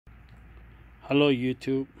Hello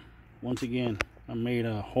YouTube. Once again, I made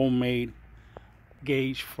a homemade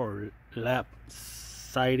gauge for lap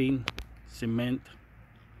siding cement.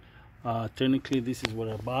 Technically this is what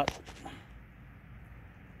I bought.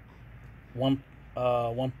 One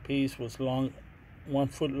piece was 1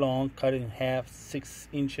 foot long, cut in half, 6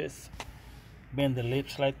 inches. Bend the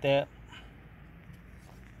lips like that.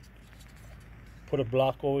 Put a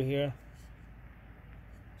block over here.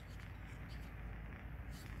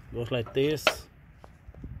 Goes like this.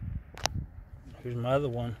 Here's my other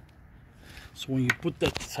one. So when you put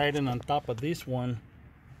that siding on top of this one,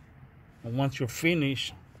 and once you're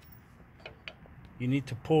finished, you need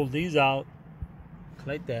to pull these out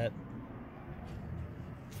like that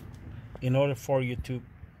in order for you to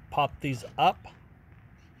pop these up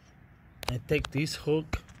and take this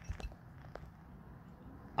hook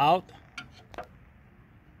out,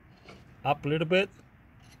 up a little bit,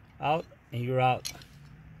 out, and you're out.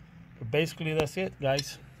 But basically that's it,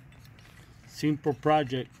 guys. Simple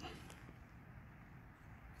project,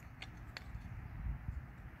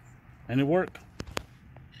 and it worked.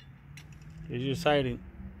 Here's your siding.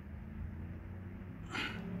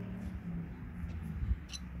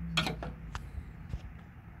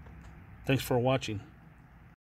 Thanks for watching.